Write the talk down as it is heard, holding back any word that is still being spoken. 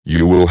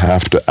You will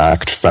have to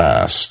act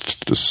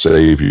fast to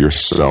save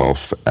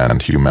yourself and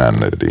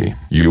humanity.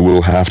 You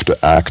will have to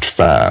act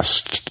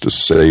fast to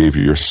save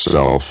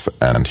yourself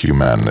and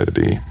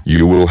humanity.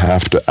 You will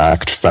have to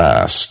act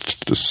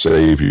fast to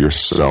save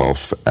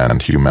yourself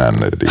and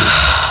humanity.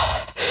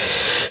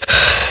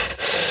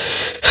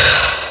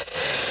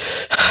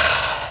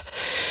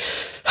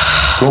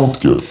 Don't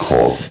get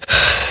caught.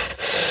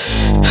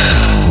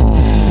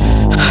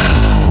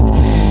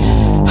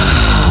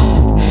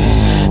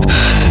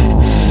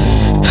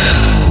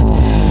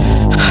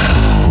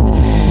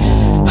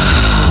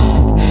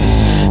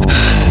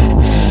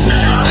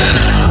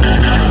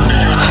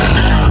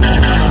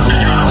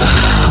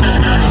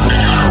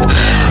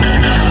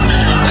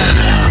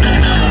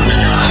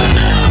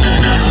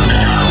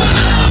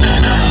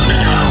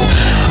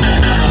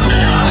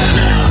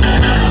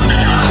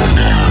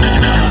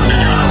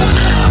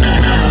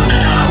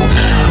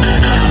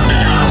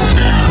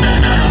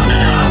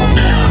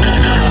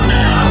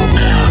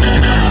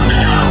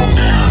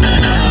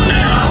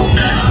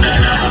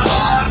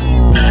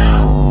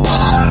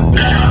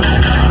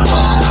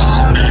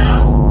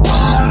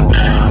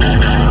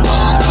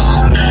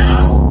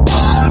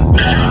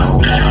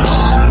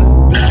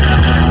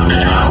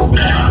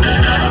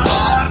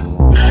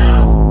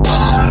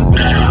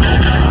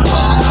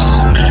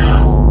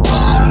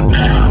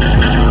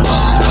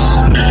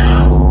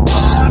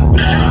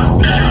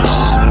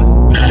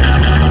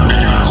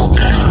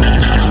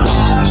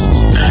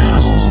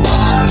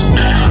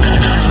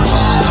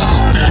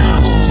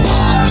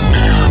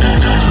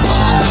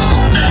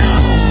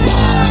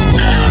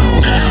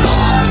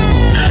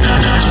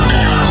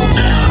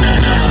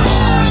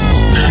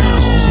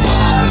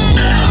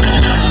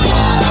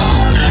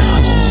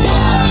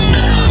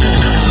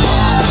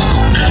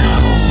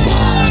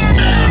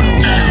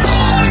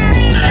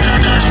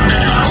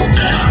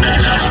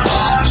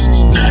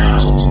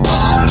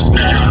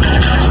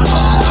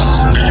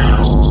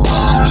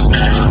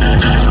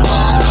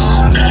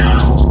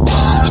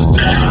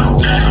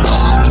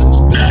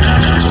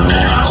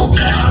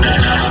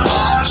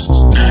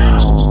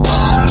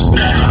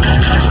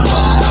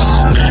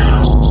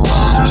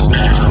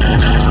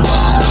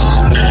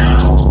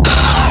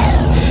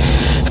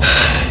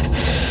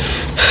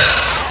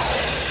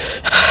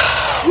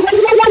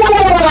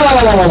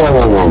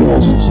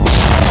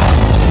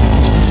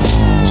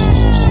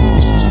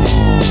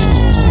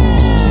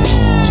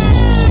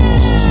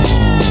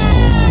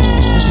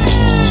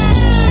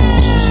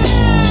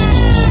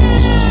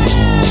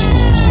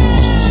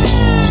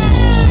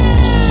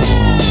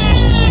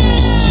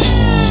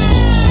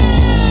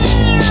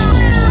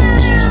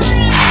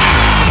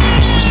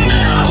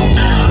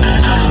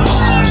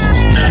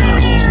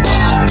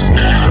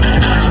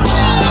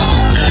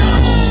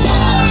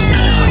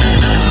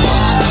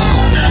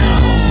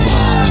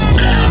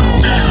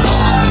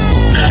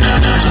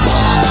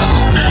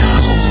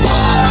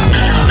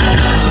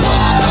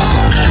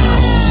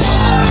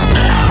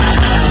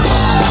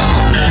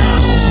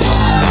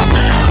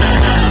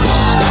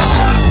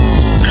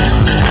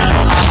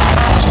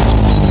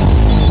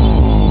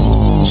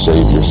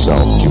 Save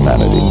yourself,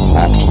 humanity.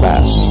 Act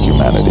fast,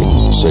 humanity.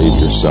 Save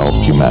yourself,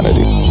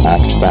 humanity.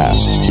 Act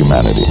fast,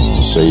 humanity.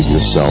 Save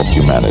yourself,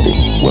 humanity.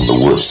 When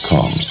the worst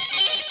comes.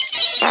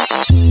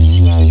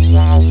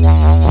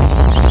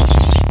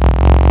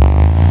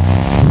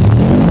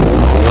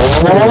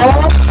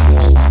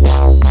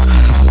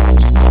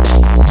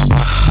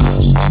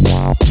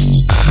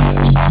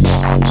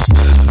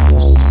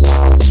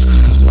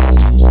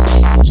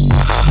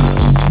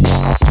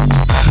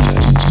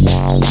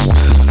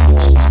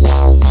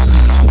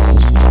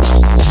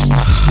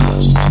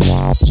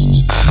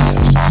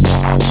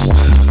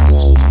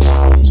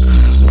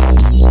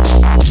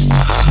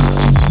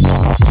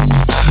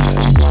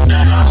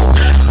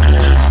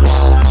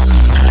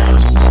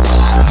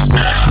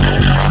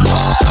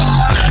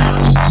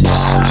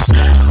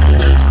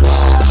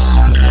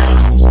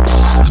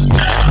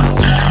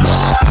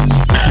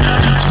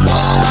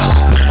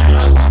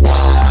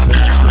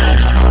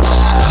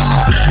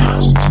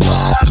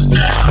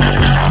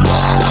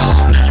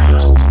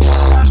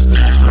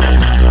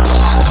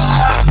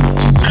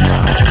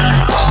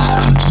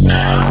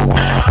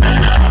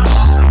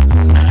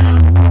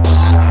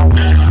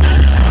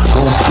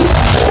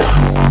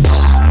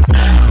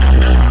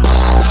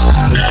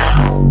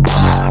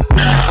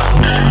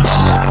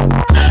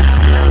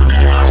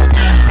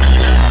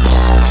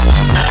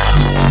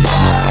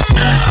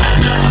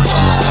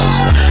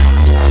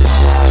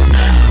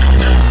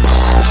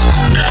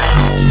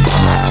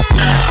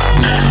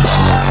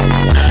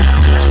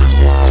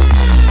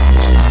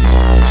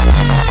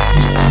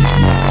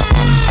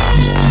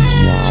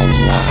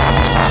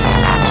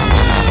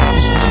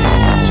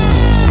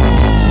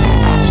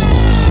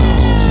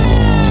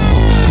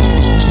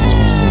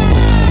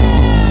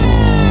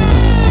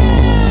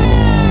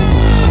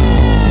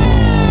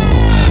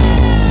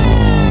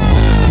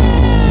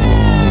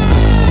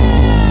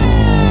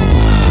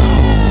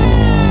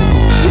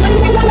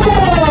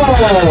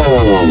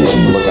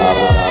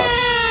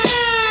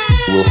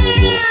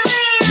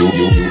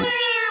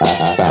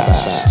 Act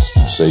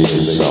fast. Save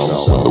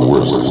yourself when the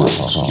worst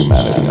comes.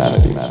 Humanity.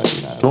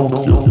 Don't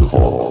get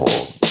caught.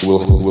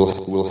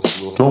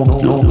 Don't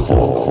get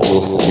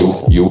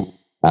caught. You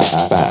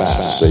act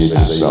fast. Save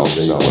yourself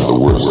when the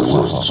worst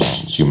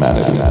comes.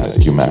 Humanity.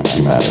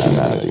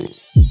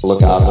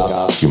 Look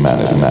out.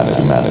 Humanity.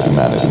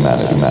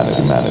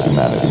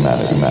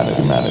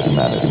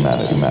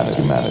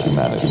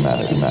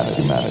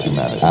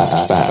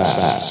 Act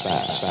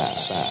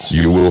fast.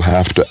 You will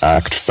have to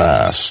act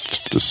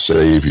fast to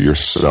save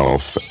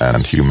yourself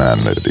and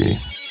humanity.